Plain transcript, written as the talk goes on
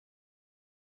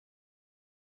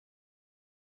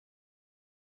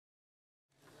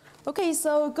Okay,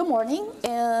 so good morning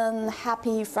and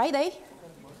happy Friday.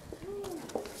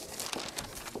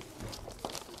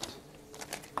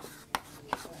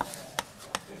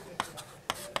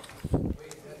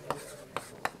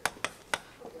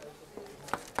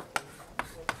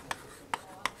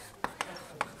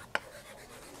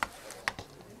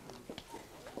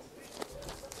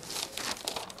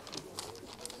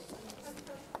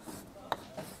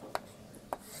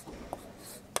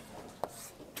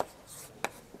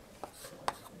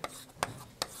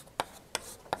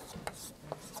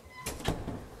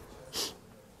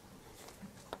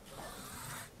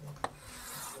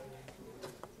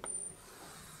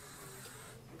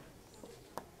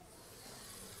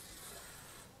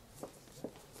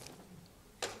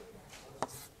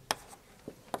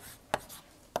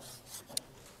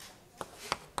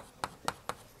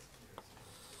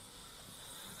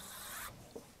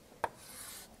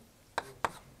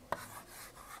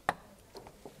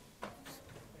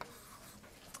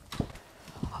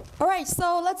 All right,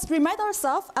 so let's remind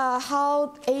ourselves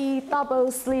how a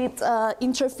double-slit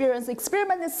interference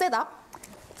experiment is set up.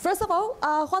 First of all,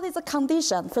 what is the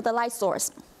condition for the light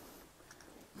source?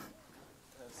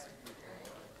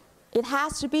 It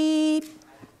has to be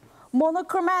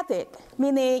monochromatic,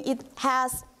 meaning it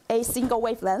has a single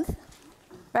wavelength,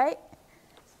 right?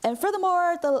 And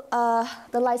furthermore,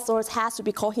 the light source has to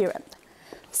be coherent.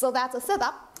 So that's a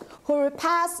setup where we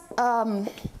pass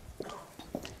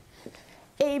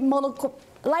a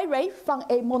light ray from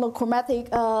a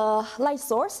monochromatic light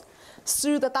source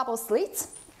through the double slit,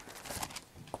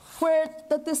 where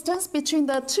the distance between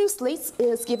the two slits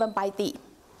is given by d.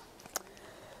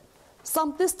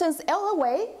 Some distance L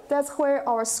away, that's where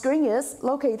our screen is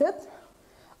located.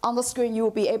 On the screen, you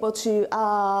will be able to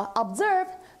observe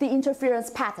the interference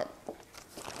pattern.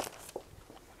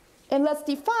 And let's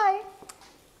define,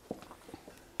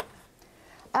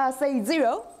 say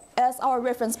 0 as our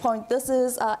reference point. This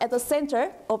is at the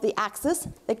center of the axis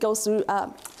that goes through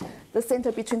the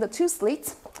center between the two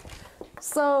slits.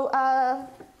 So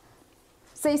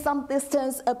say some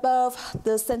distance above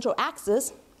the central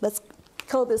axis, let's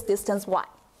call this distance y.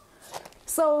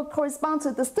 So correspond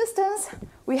to this distance,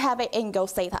 we have an angle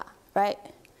theta, right?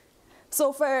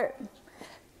 So so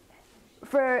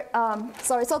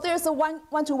there's a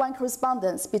one-to-one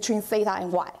correspondence between theta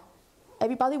and y.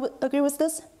 Everybody would agree with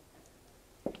this?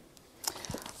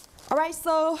 All right,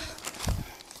 so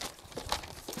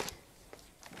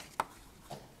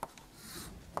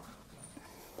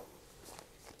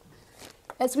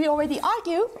as we already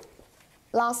argued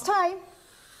last time,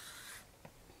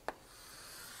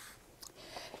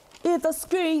 if the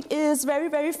screen is very,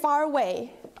 very far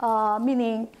away,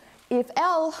 meaning if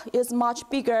L is much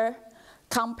bigger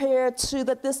compared to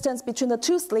the distance between the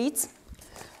two slits,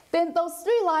 then those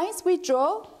three lines we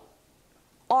draw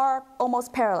are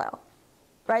almost parallel.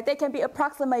 Right? They can be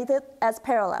approximated as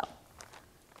parallel.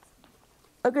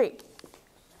 Agreed?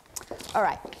 All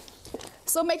right.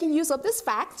 So making use of this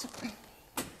fact,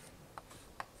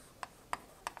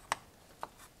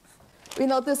 we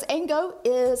know this angle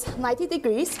is 90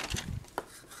 degrees.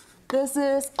 This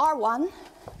is R1,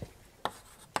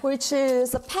 which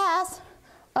is a path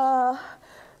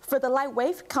for the light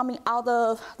wave coming out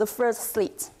of the first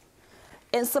slit.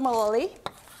 And similarly,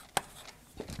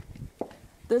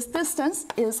 this distance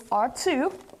is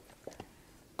R2,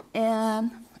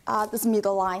 and this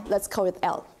middle line, let's call it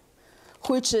L,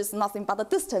 which is nothing but the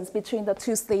distance between the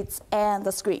two slits and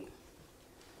the screen.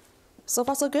 So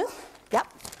far, so good? Yep.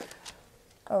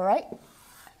 All right.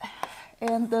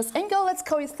 And this angle, let's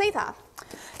call it theta.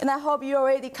 And I hope you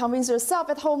already convinced yourself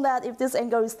at home that if this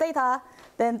angle is theta,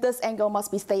 then this angle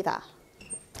must be theta.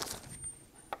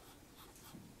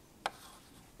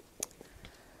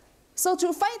 So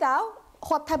to find out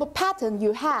what type of pattern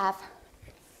you have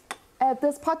at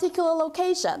this particular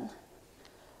location,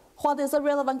 what is a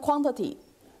relevant quantity?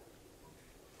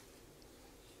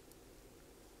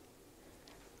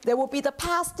 There will be the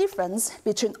path difference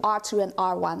between R2 and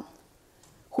R1,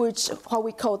 which what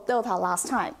we called delta last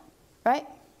time, right?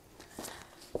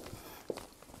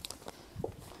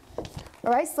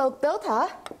 All right, so delta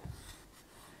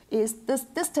is this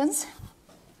distance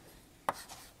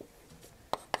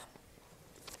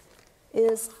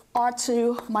is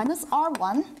R2 minus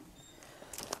R1,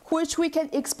 which we can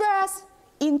express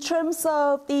in terms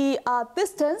of the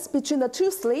distance between the two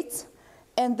slits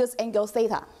and this angle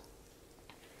theta.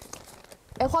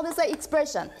 And what is the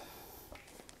expression?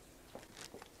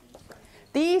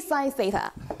 D sine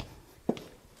theta.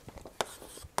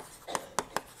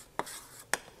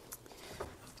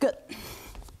 Good.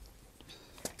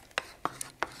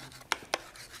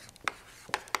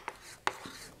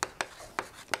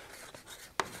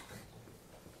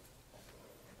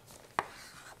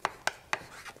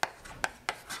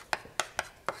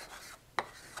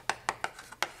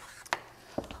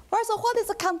 right, so what is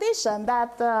the condition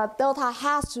that the delta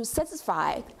has to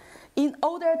satisfy in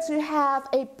order to have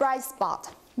a bright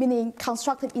spot, meaning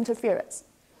constructive interference?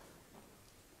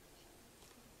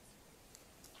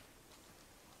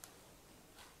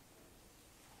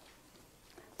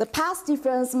 The path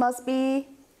difference must be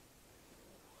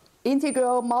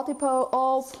integral multiple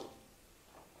of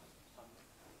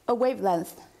a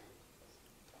wavelength,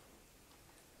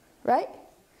 right?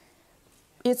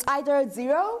 It's either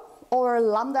 0 or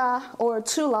lambda or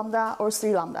 2 lambda or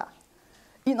 3 lambda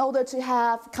in order to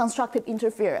have constructive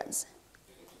interference.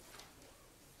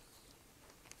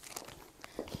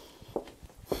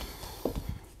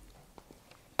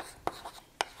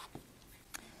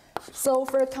 So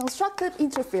for constructive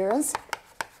interference,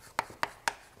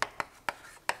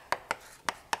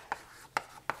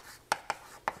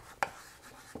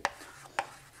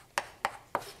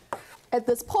 at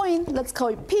this point, let's call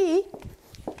it P.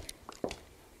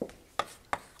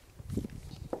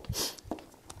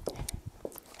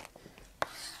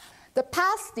 The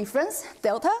path difference,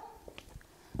 delta,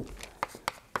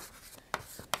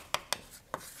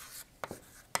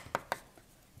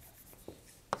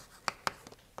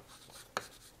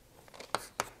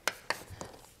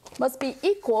 must be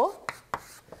equal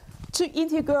to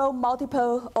integral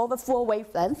multiple over full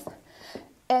wavelength.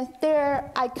 And there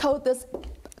I call this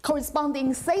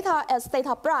corresponding theta as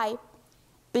theta bright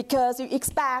because you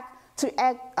expect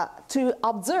to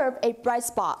observe a bright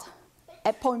spot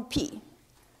at point P,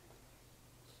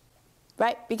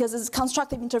 right? Because it's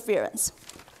constructive interference.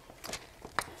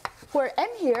 For M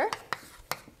here,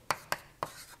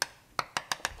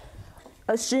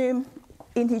 assume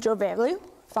integer value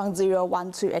from 0,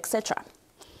 1, 2, etc.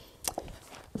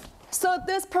 So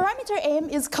this parameter M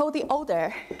is called the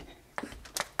order.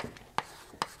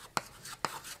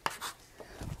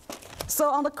 So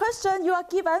on the question you are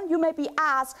given, you may be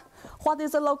asked, what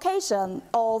is the location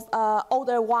of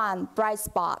order 1 bright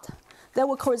spot that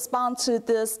will correspond to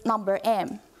this number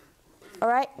M? All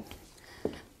right?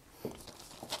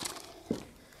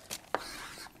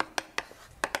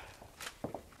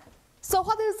 So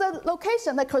what is the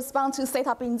location that corresponds to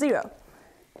theta being 0?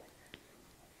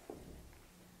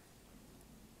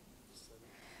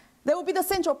 That will be the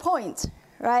central point,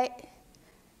 right?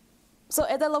 So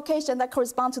at the location that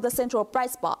corresponds to the central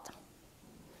bright spot.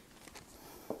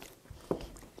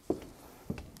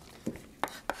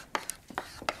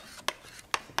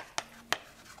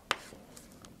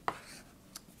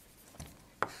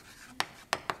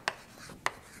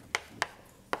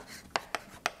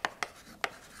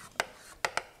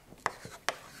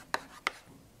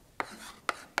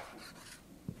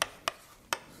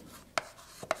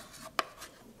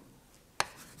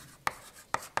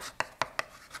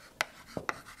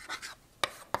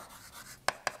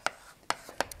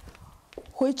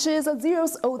 Which is a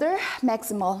 0th order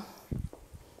maximal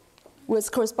with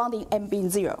corresponding M being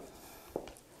 0.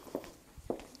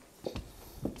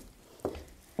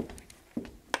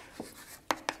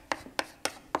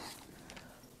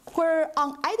 Where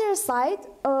on either side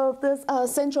of this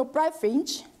central bright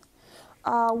fringe,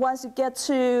 once you get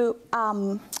to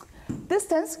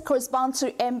distance correspond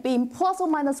to M being plus or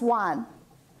minus 1,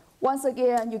 once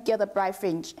again you get a bright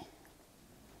fringe.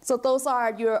 So those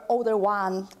are your order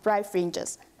 1 bright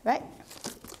fringes, right?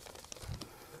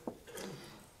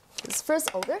 This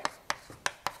first order.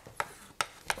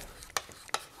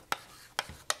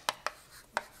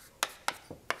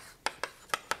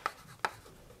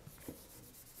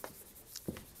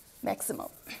 Maximum.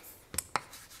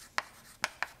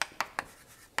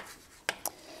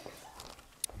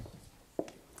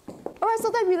 All right,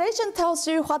 so that relation tells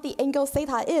you what the angle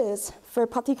theta is for a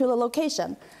particular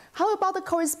location. How about the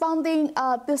corresponding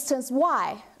distance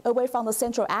y away from the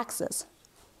central axis?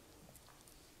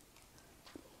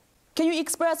 Can you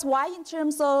express y in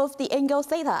terms of the angle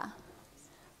theta?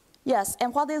 Yes,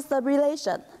 and what is the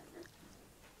relation?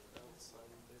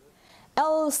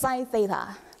 L sine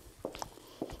theta.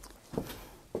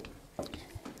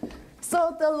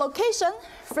 So the location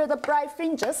for the bright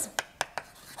fringes,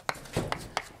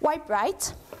 y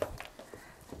bright,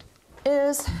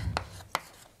 is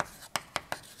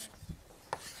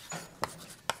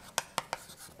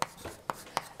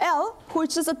L,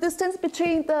 which is the distance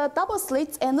between the double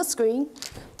slits and the screen,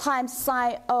 times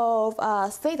sine of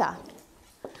theta.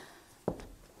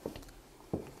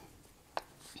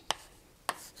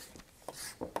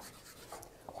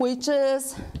 Which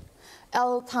is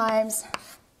L times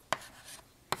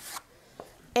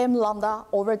M lambda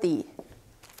over D.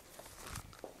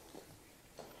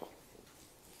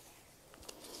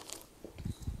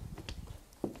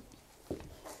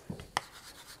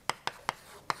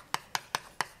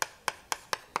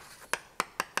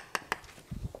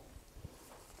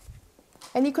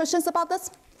 Any questions about this?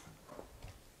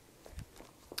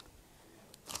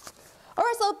 All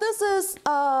right, so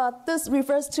this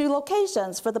refers to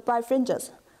locations for the bright fringes.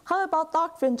 How about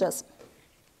dark fringes?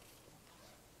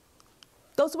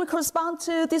 Those will correspond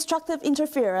to destructive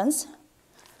interference.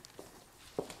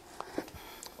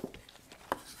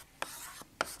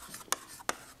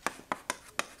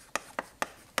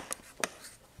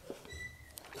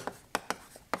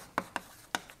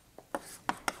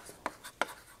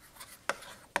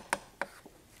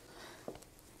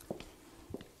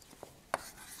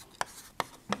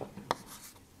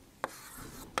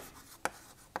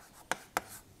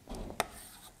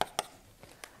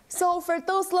 So for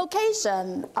those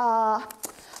locations,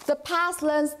 the path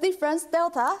length difference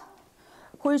delta,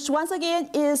 which once again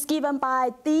is given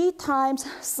by d times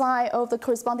sine of the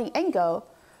corresponding angle,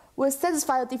 will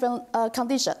satisfy a different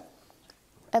condition.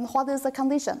 And what is the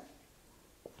condition?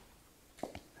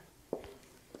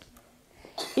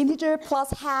 Integer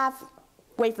plus half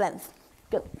wavelength.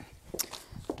 Good.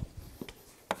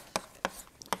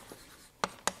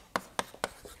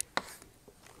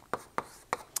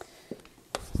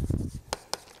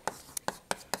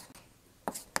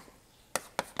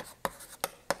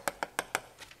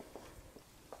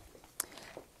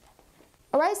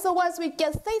 All right, so once we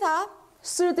get theta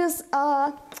through this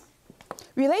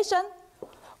relation,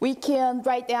 we can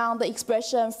write down the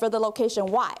expression for the location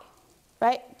y,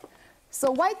 right?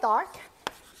 So y dark,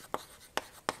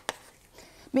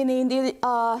 meaning the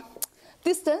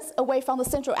distance away from the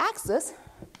central axis,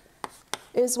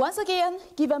 is once again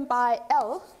given by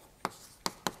L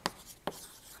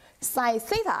sine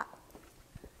theta.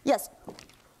 Yes?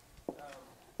 I would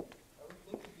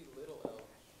think it'd be little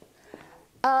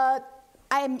l.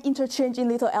 I am interchanging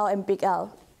little l and big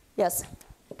L. Yes.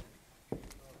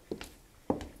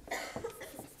 And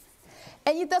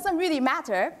it doesn't really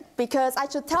matter because I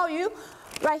should tell you,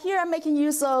 right here I'm making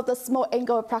use of the small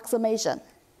angle approximation.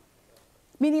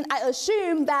 Meaning I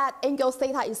assume that angle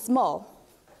theta is small.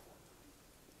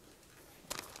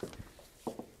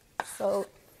 So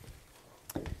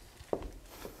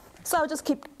I'll just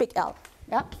keep big L.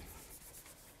 Yeah?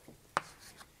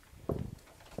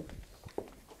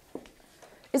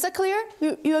 Is that clear?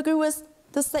 You agree with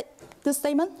this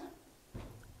statement?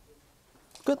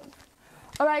 Good.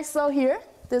 All right, so here,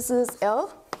 this is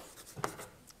L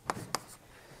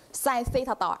sine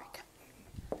theta dark,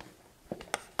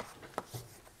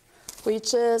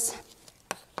 which is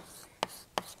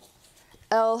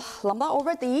L lambda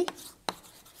over D,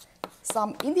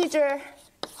 some integer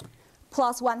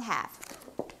plus 1/2.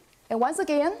 And once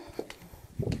again,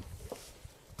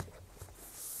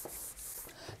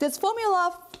 this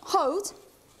formula holds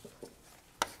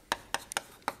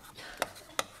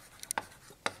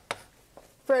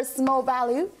for a small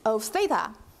value of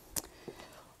theta,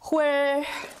 where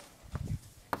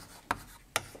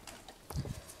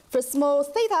for small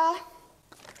theta,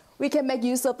 we can make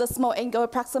use of the small angle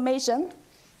approximation,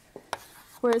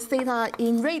 where theta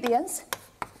in radians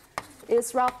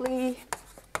is roughly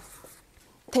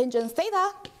tangent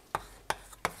theta,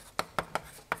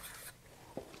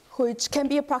 which can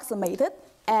be approximated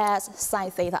as sine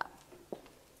theta.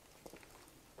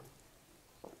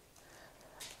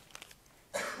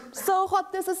 So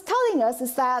what this is telling us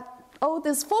is that all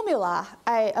this formula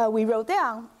we wrote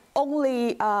down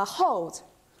only hold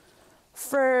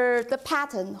for the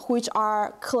pattern which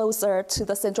are closer to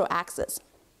the central axis.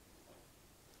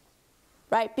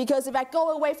 Right? Because if I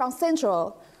go away from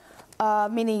central,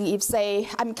 meaning if, say,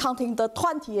 I'm counting the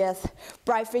 20th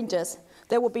bright fringes,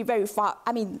 that will be very far.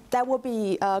 I mean, that will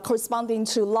be corresponding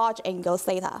to large angle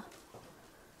theta.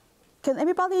 Can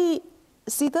everybody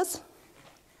see this?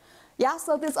 Yeah,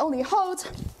 so this only holds,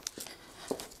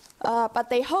 but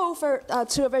they hold for,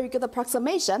 to a very good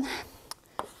approximation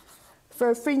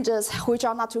for fringes which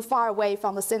are not too far away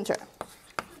from the center.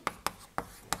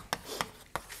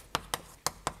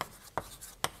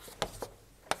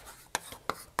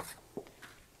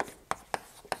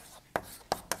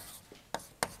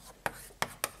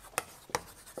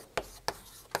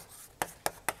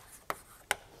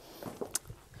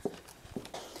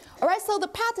 All right, so the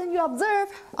pattern you observe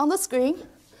on the screen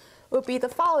will be the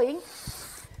following.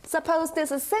 Suppose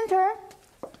this is center.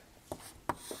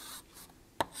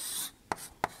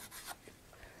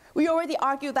 We already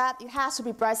argued that it has to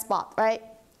be bright spot, right?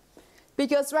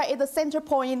 Because right at the center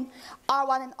point,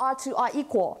 R1 and R2 are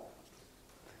equal.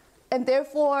 And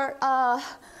therefore,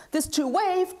 these two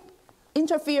waves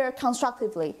interfere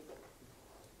constructively.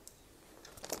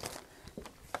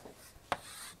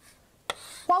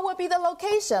 What would be the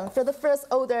location for the first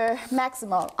order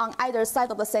maximum on either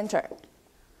side of the center?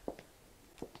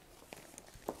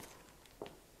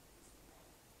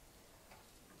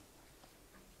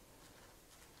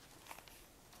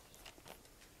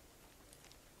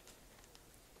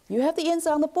 You have the answer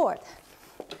on the board.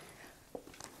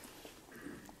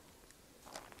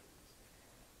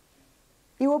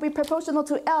 It will be proportional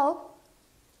to L.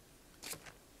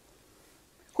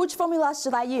 Which formula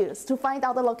should I use to find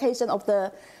out the location of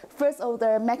the first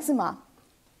order maxima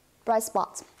bright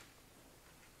spot?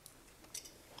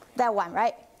 That one,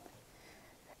 right?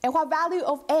 And what value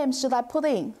of M should I put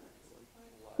in?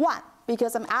 1,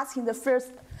 because I'm asking the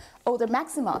first order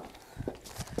maxima.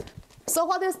 So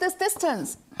what is this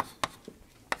distance?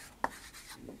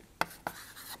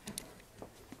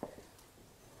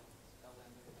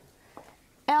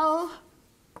 L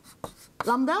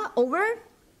lambda over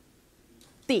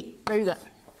D. Very good.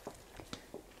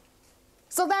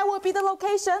 So that will be the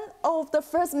location of the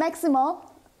first maximum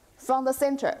from the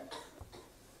center.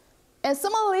 And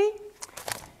similarly,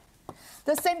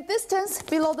 the same distance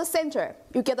below the center,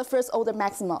 you get the first order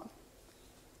maximum.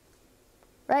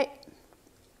 Right?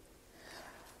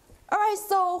 All right,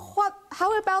 so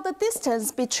how about the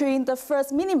distance between the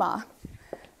first minima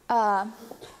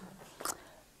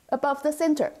above the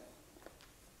center?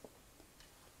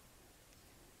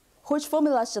 Which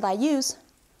formula should I use?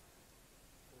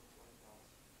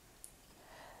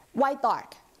 White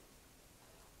dark.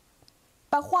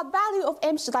 But what value of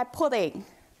M should I put in?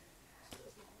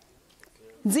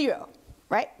 0,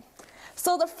 right?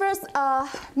 So the first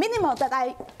minimum that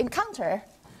I encounter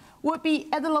would be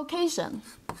at the location,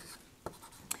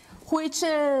 which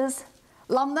is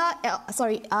lambda L,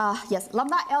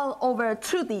 lambda L over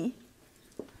 2D.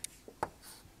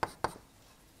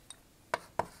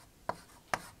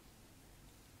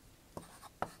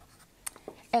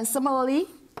 And similarly,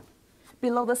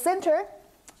 below the center,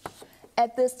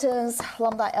 at distance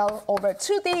lambda L over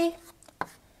 2D,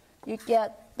 you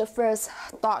get the first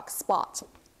dark spot.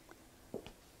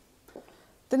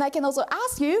 Then I can also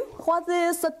ask you, what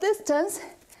is the distance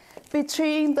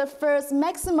between the first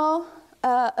maximum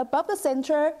above the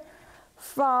center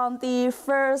from the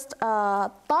first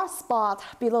dark spot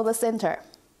below the center?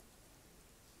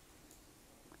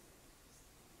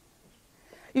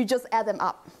 You just add them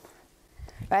up,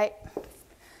 right?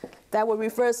 That will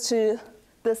refer to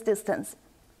this distance,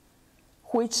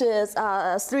 which is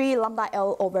 3 lambda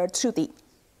L over 2D.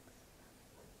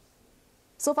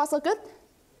 So far, so good?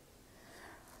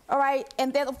 All right,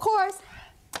 and then of course,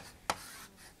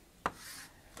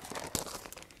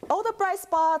 all the bright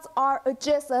spots are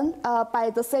adjacent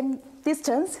by the same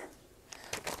distance.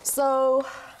 So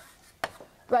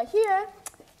right here,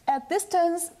 at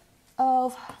distance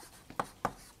of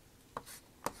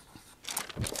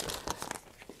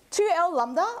 2L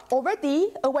lambda over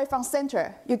D away from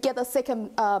center, you get the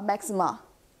second maxima,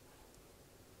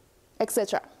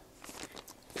 etc.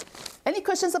 Any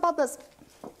questions about this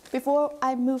before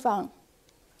I move on?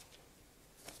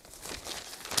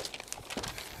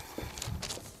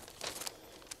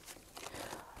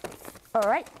 All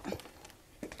right.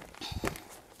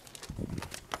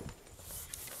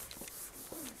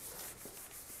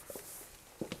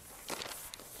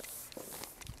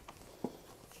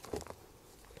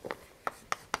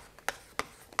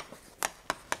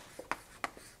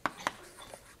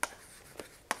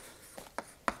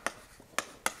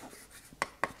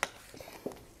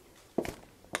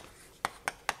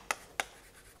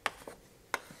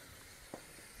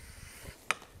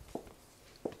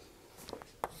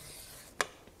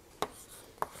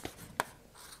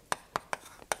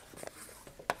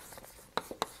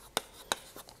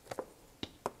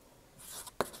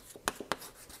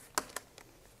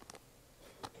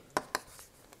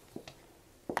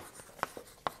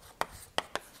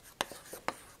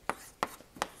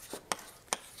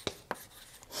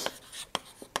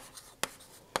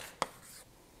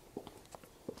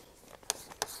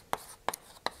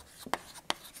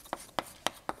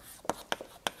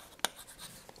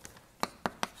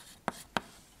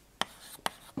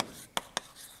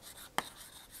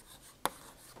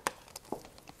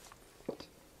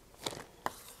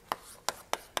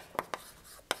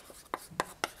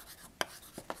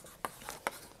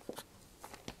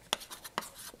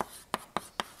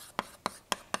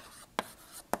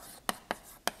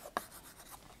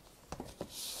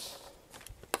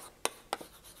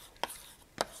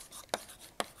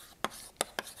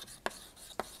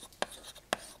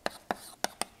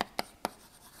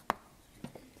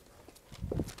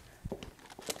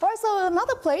 Also,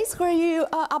 another place where you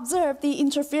observe the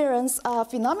interference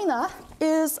phenomena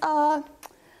is on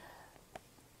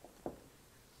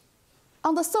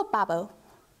the soap bubble.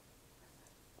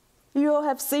 You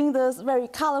have seen this very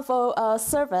colorful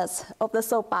surface of the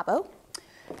soap bubble.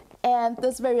 And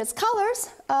these various colors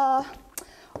are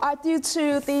due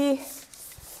to the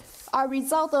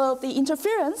result of the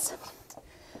interference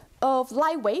of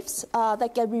light waves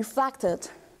that get reflected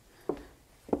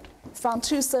from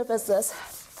two surfaces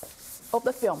of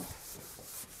the film.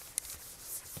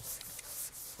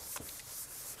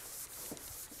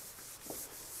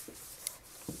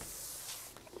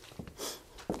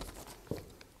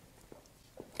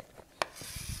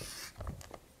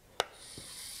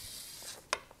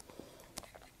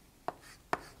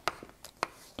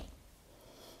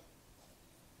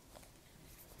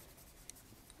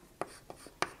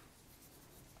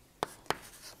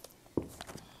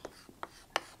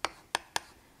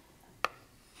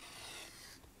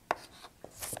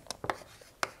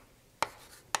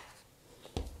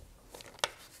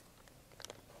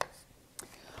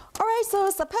 So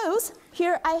suppose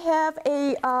here I have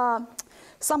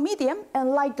some medium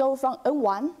and light go from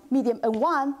N1, medium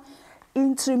N1,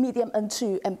 into medium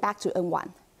N2 and back to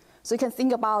N1. So you can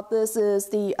think about this is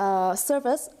the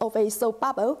surface of a soap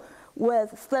bubble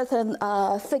with certain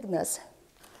thickness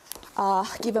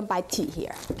given by T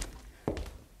here.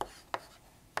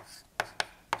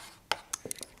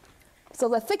 So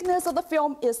the thickness of the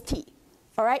film is T,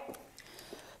 all right?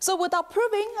 So without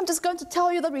proving, I'm just going to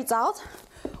tell you the result,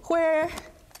 where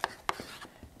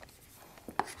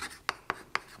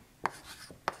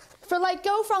for light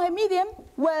go from a medium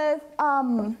with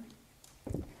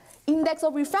index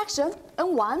of refraction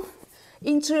N1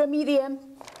 into a medium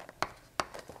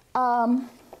of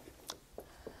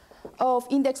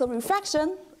index of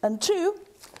refraction N2,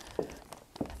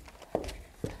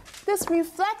 this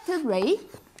reflected ray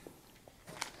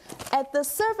at the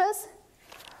surface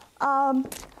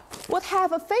would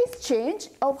have a phase change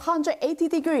of 180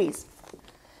 degrees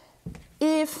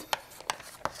if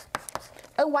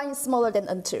N1 is smaller than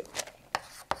N2.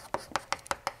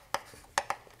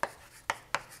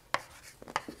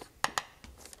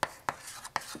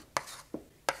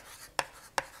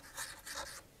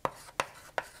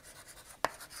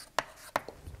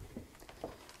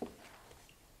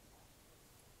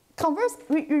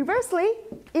 Reversely,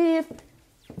 if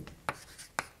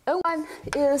N1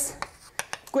 is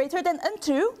greater than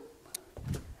N2,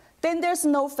 then there's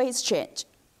no phase change.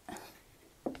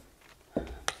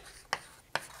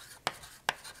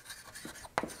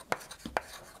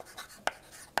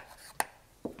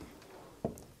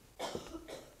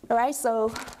 All right,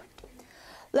 so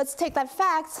let's take that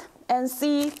fact and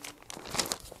see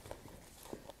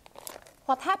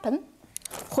what happened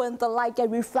when the light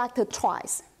gets reflected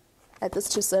twice at these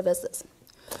two surfaces.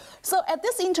 So at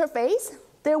this interface,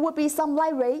 there will be some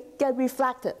light ray get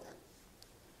reflected.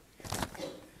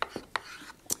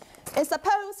 And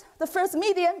suppose the first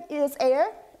medium is air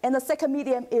and the second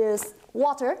medium is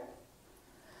water,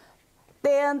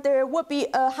 then there would be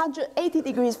a 180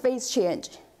 degrees phase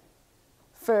change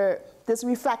for this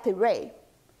reflected ray,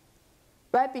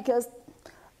 right? Because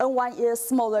N1 is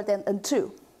smaller than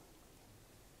N2.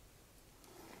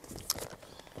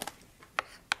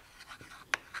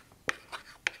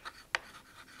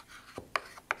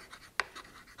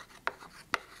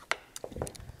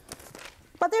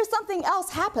 But there's something else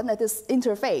happen at this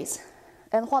interface.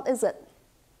 And what is it?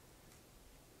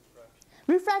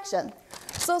 Refraction.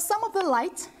 So some of the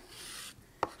light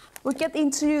will get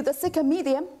into the second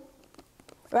medium,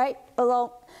 right, along.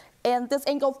 And this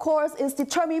angle, of course, is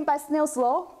determined by Snell's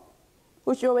law,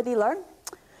 which you already learned.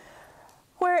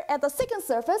 Where at the second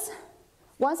surface,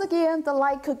 once again, the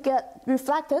light could get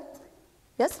reflected.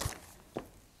 Yes?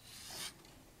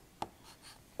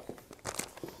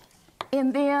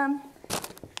 And then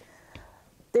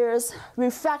there's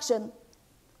refraction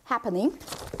happening.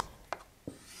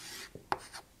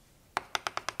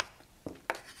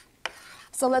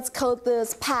 So let's code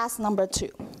this path number 2.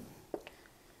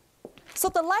 So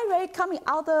the light ray coming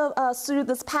out of, through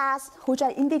this path, which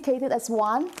I indicated as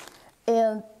 1,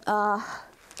 and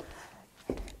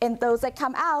those that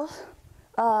come out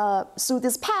through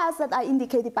this path that I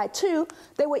indicated by 2,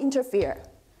 they will interfere.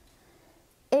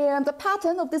 And the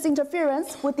pattern of this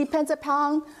interference would depend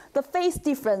upon the phase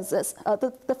differences,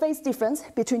 the phase difference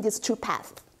between these two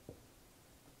paths.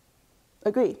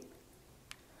 Agreed?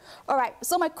 All right,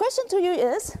 so my question to you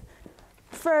is,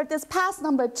 for this path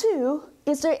number 2,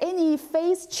 is there any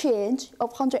phase change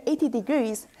of 180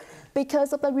 degrees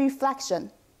because of the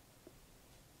reflection?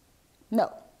 No,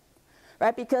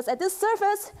 right? Because at this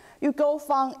surface, you go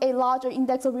from a larger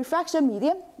index of refraction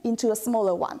medium into a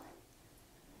smaller one.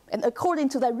 And according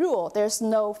to that rule, there's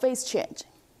no phase change.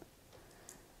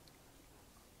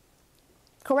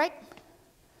 Correct?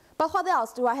 But what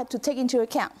else do I have to take into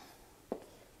account?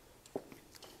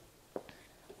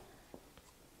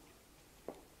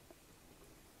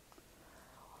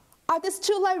 Are these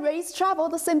two light rays travel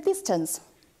the same distance?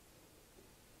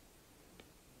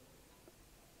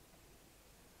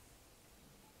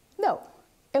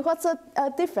 And what's the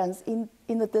difference in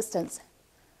the distance?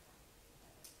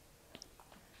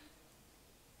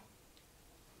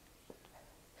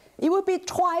 It would be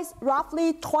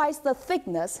roughly twice the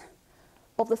thickness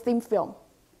of the thin film,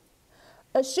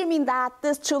 assuming that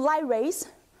these two light rays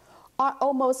are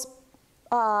almost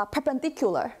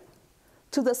perpendicular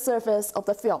to the surface of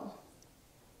the film.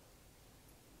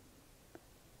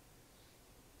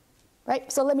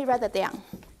 Right, so let me write that down.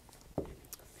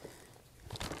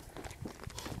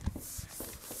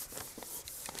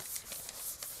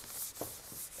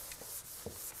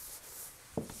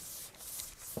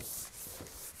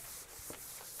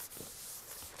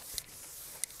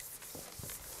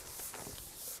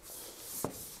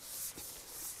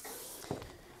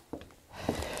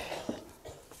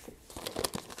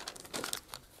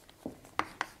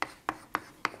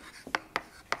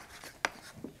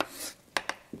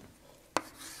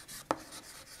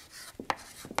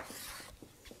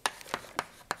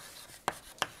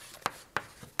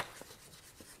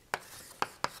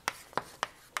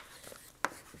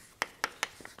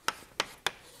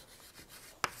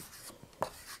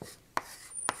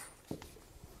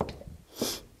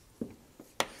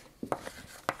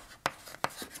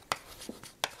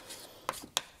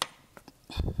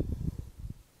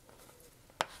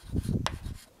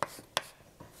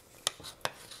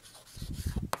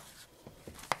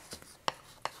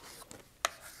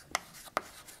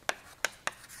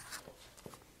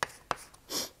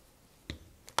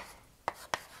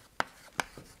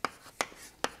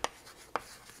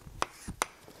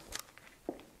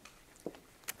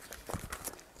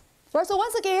 Well, so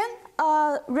once again,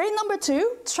 ray number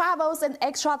 2 travels an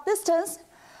extra distance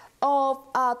of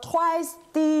twice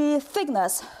the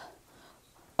thickness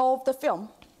of the film,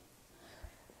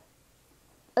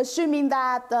 assuming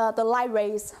that the light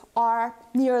rays are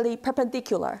nearly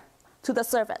perpendicular to the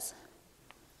surface.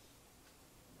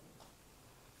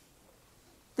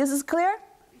 This is clear?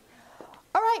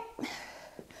 All right.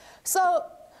 So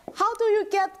how do you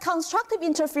get constructive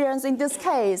interference in this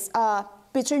case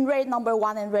between ray number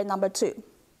 1 and ray number 2?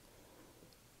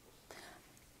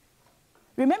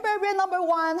 Remember, ray number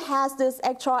 1 has this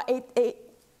extra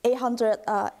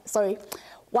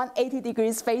 180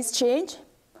 degrees phase change,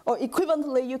 or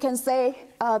equivalently, you can say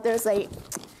there's a.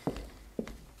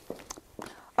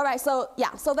 All right, so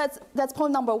yeah, so that's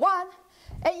point number 1.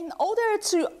 And in order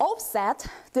to offset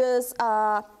this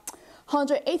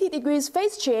 180 degrees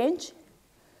phase change,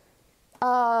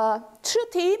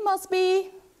 2t must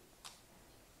be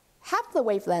half the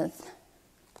wavelength,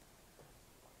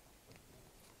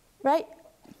 right?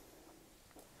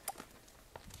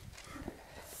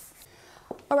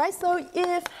 All right, so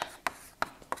if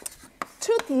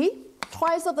 2t,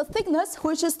 twice of the thickness,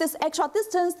 which is this extra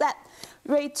distance that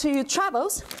ray 2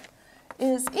 travels,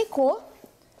 is equal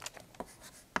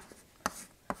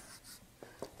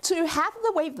to half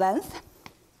the wavelength,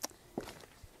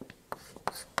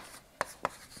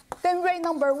 then ray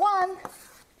number 1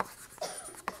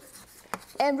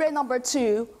 and ray number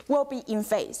 2 will be in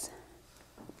phase.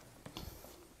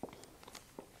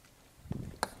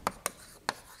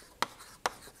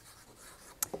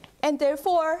 And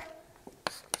therefore,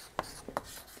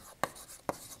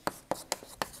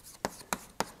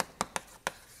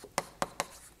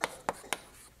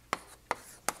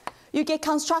 you get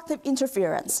constructive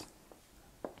interference.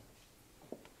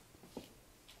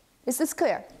 Is this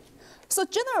clear? So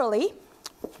generally,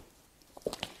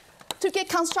 to get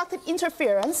constructive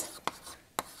interference,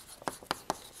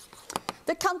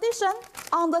 the condition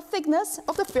on the thickness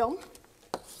of the film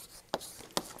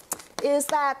is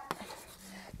that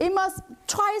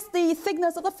twice the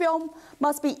thickness of the film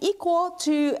must be equal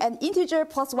to an integer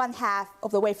plus 1/2 of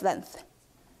the wavelength.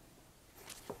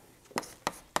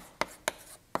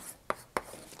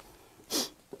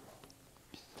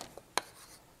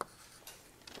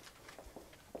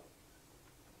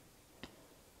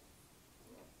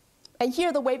 And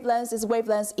here the wavelength is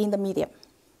wavelength in the medium.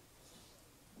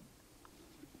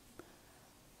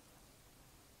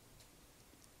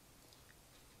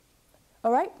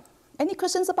 All right, any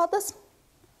questions about this?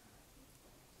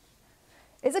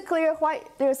 Is it clear why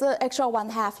there's an extra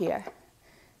 1/2 here?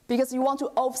 Because you want to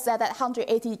offset that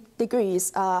 180 degrees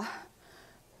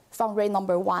from ray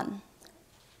number 1.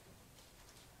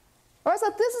 All right,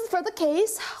 so this is for the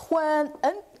case when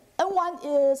N1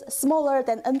 is smaller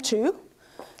than N2,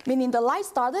 meaning the light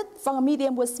started from a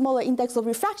medium with smaller index of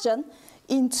refraction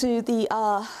into the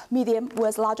medium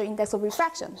with larger index of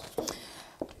refraction.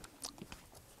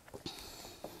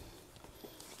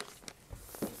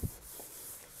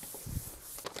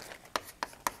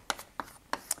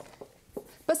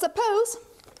 But suppose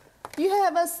you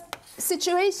have a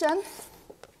situation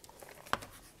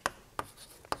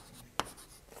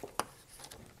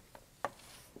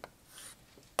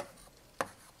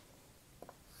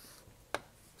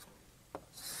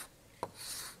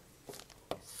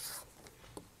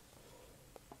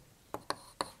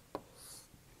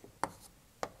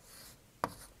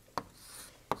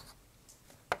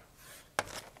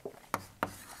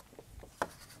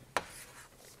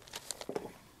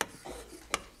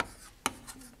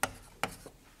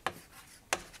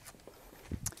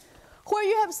where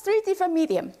you have 3 different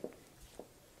medium.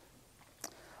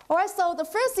 All right, so the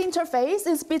first interface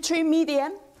is between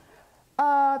medium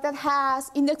that has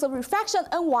index of refraction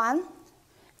N1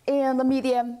 and the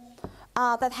medium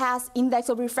that has index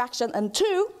of refraction N2,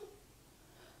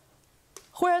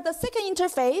 where the second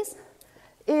interface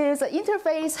is an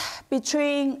interface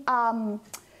between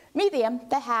medium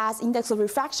that has index of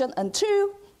refraction N2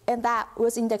 and that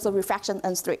with index of refraction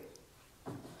N3.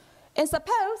 And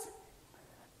suppose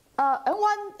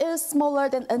N1 is smaller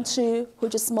than N2,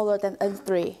 which is smaller than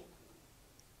N3.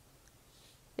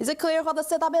 Is it clear what the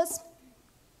setup is?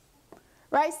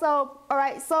 Right, so, all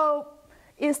right, so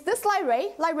is this light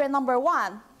ray number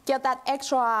 1, get that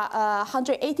extra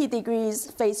 180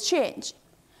 degrees phase change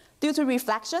due to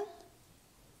reflection?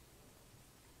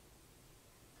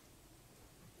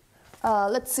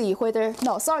 Let's see whether,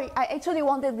 no, sorry, I actually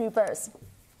wanted reverse.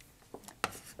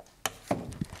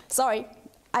 Sorry,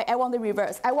 I want the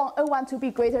reverse. I want N1 to be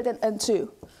greater than N2,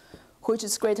 which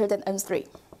is greater than N3.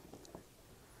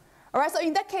 All right, so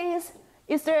in that case,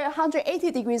 is there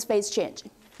 180 degrees phase change?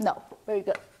 No, very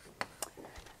good.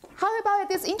 How about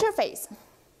this interface?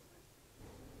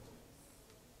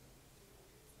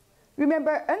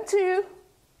 Remember N2,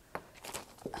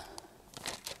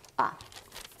 I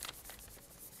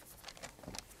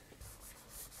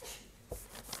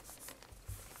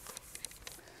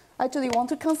actually want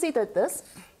to consider this,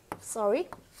 sorry.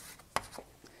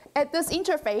 At this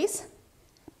interface,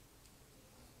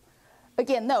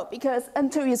 again, no, because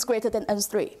N2 is greater than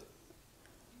N3,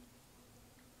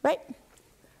 right?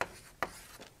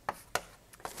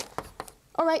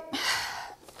 All right.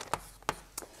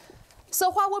 So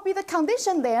what would be the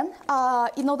condition then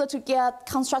in order to get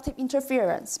constructive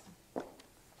interference?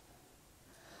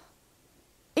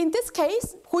 In this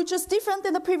case, which is different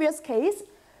than the previous case,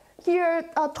 here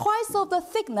twice of the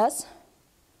thickness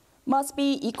must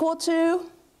be equal to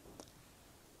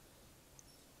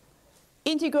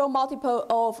integral multiple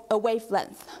of a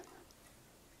wavelength.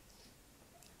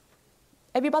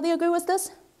 Everybody agree with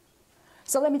this?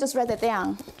 So let me just write it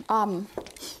down.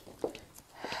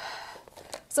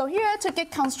 So here, to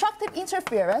get constructive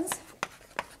interference,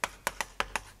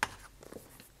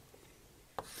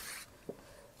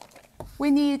 we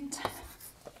need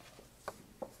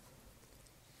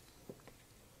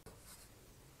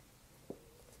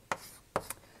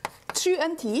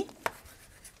Chun-Chen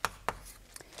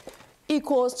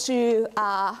equals to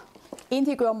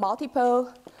integral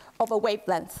multiple of a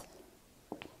wavelength.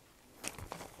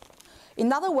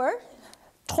 In other words,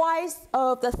 twice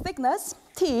of the thickness,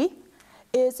 T,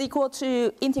 is equal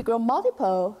to integral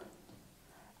multiple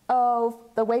of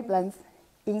the wavelength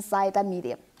inside that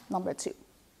medium, number 2.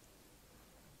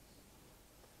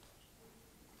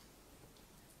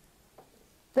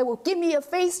 That will give me a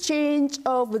phase change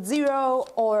of 0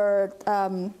 or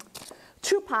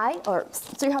 2 pi or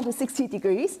 360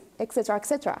 degrees, etc.,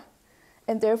 etc.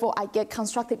 And therefore, I get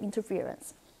constructive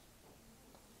interference.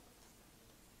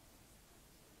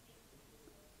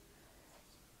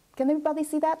 Can everybody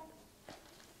see that?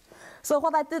 So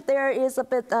what I did there is a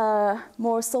bit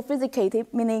more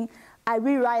sophisticated, meaning I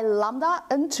rewrite lambda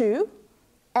N2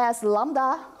 as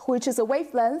lambda, which is a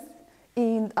wavelength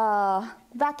in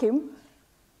vacuum,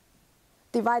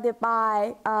 divided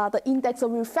by the index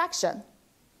of refraction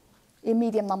in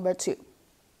medium number 2.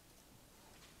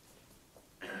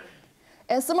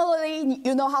 And similarly,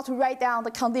 you know how to write down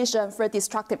the condition for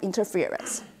destructive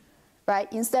interference,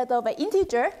 right? Instead of an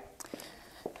integer,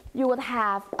 you would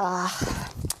have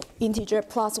integer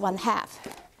plus 1/2.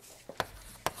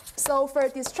 So for a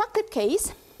destructive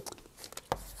case,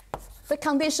 the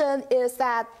condition is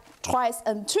that twice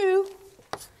N2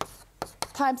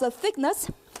 times the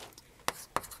thickness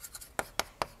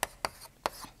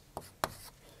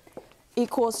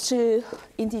equals to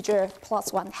integer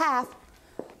plus 1/2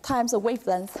 times the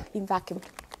wavelength in vacuum.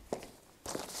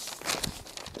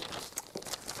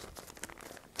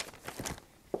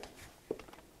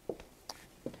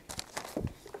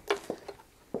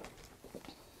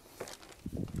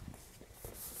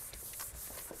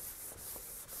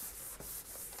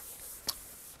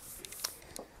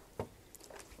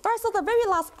 All right, so the very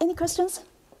last, any questions?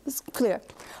 It's clear.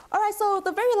 All right, so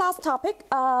the very last topic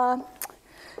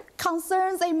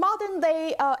concerns a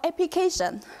modern-day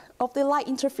application of the light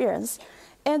interference,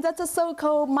 and that's a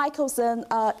so-called Michelson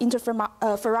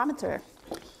interferometer.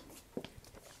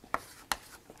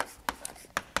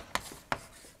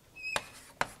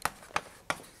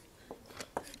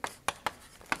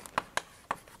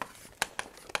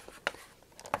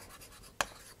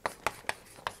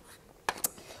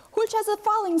 Which has the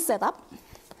following setup.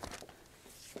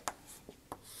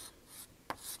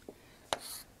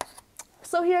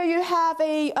 So here you have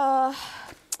a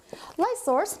light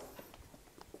source.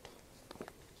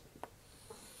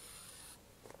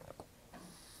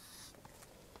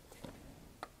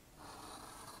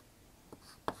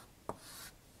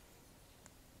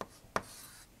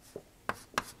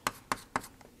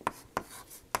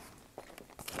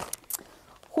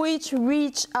 Which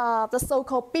reach the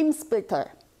so-called beam splitter.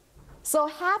 So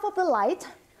half of the light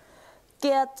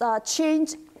get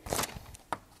changed.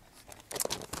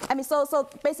 So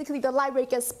basically the light ray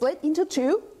gets split into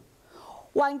two.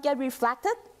 One get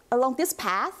reflected along this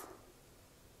path,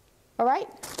 all right?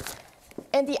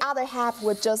 And the other half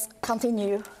would just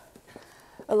continue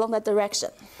along that direction.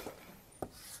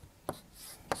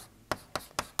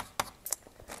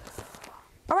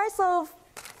 All right, so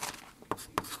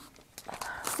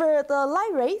for the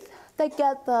light rays that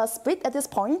get split at this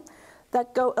point,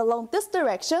 that go along this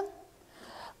direction,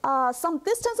 some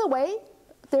distance away,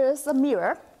 there's a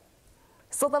mirror.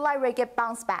 So the light ray get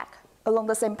bounced back along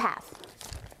the same path.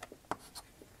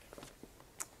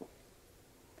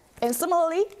 And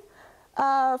similarly,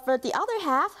 for the other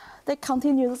half, that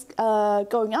continues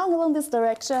going on along this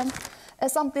direction.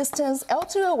 At some distance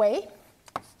L2 away,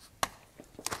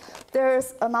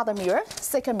 there's another mirror,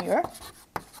 second mirror.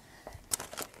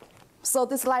 So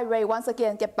this light ray once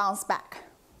again get bounced back,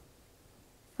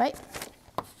 right?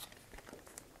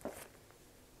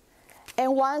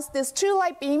 And once these two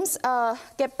light beams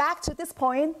get back to this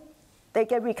point, they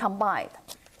get recombined.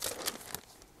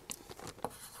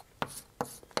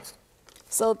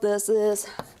 So this is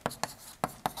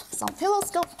some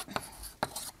telescope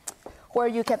where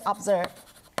you can observe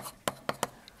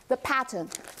the pattern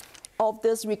of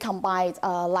this recombined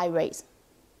light rays.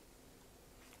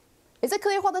 Is it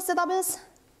clear what the setup is?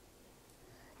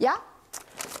 Yeah?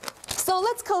 So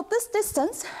let's call this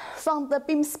distance from the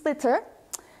beam splitter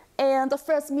and the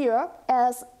first mirror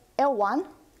as L1,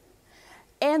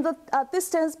 and the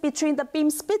distance between the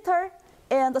beam splitter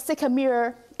and the second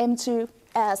mirror, M2,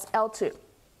 as L2.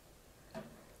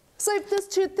 So if these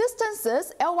two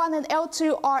distances, L1 and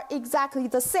L2, are exactly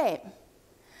the same,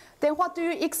 then what do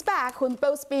you expect when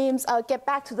both beams get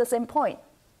back to the same point?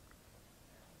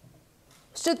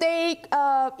 Should they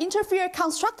interfere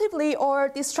constructively or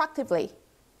destructively?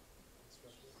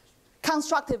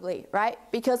 Constructively, right?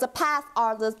 Because the paths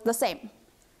are the same.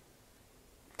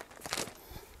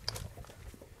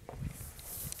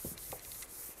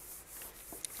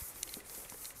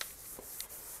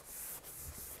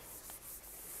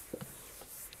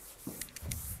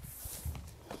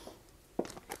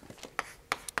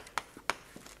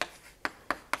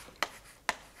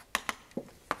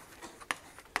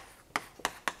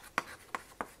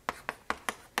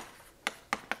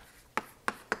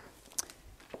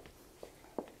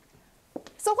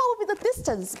 So what would be the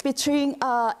distance between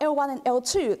L1 and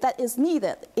L2 that is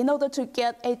needed in order to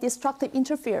get a destructive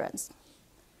interference?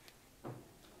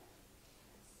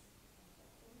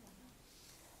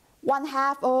 One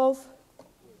half of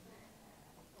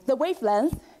the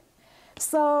wavelength.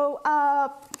 So,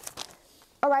 all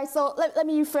right, so let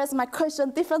me rephrase my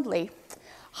question differently.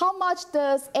 How much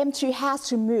does M2 has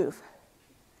to move?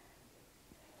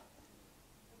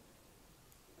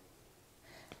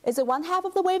 Is it one half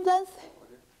of the wavelength?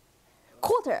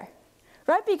 Quarter,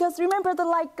 right? Because remember the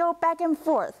light go back and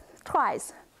forth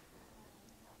twice.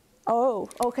 Oh,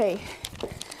 okay.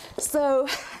 So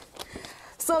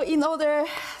in order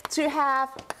to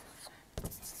have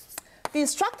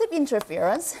destructive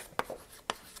interference,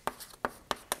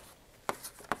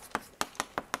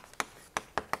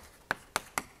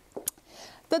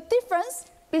 the difference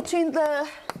between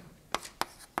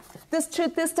these two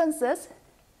distances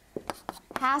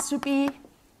has to be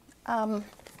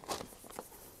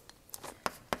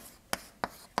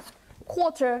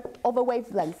quarter of a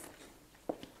wavelength.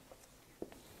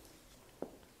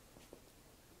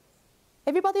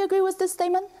 Everybody agree with this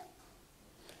statement?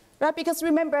 Right, because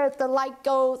remember the light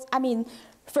goes,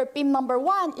 for beam number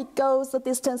 1, it goes the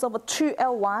distance of a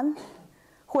 2L1,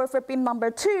 where for beam number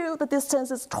 2, the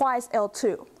distance is twice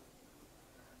L2.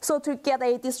 So to get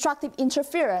a destructive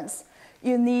interference,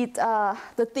 you need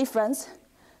the difference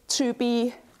to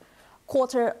be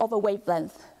quarter of a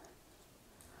wavelength.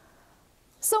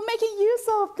 So making use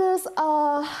of this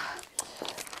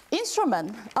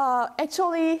instrument,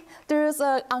 actually there's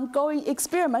an ongoing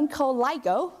experiment called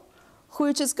LIGO,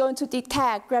 which is going to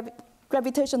detect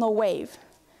gravitational wave.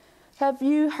 Have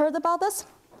you heard about this?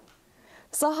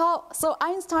 So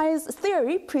Einstein's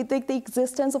theory predicts the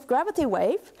existence of gravity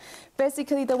wave.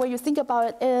 Basically, the way you think about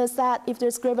it is that if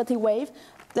there's gravity wave,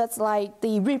 that's like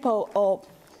the ripple of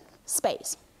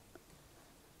space.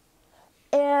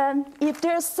 And if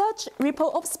there's such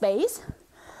ripple of space,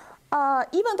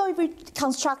 even though if we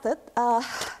constructed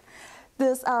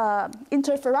this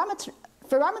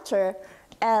interferometer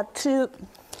at two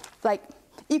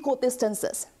equal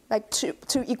distances, like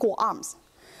two equal arms,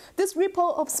 this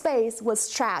ripple of space will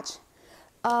stretch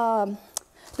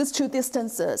these two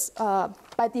distances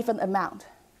by different amount.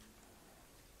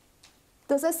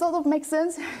 Does that sort of make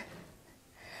sense?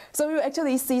 So you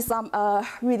actually see some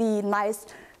really nice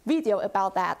video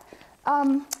about that.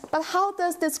 But how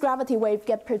does this gravity wave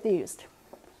get produced?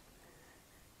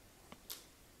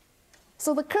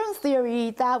 So the current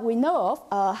theory that we know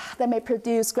of that may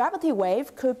produce gravity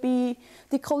wave could be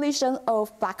the collision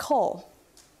of black hole,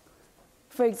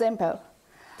 for example.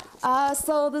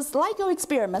 So this LIGO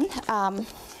experiment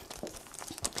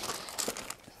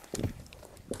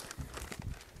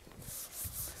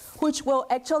which will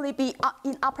actually be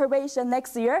in operation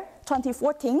next year,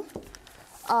 2014,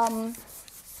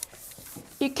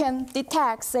 you can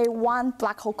detect, say, 1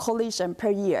 black hole collision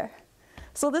per year.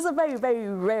 So this is a very, very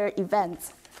rare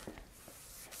event.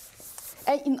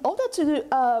 And in order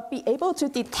to be able to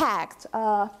detect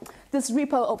this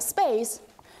ripple of space,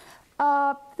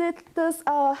 this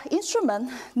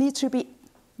instrument needs to be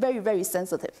very, very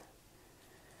sensitive,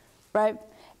 right?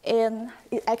 And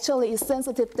it actually is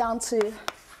sensitive down to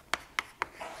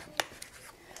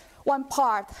 1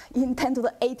 part in 10 to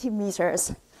the 80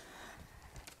 meters.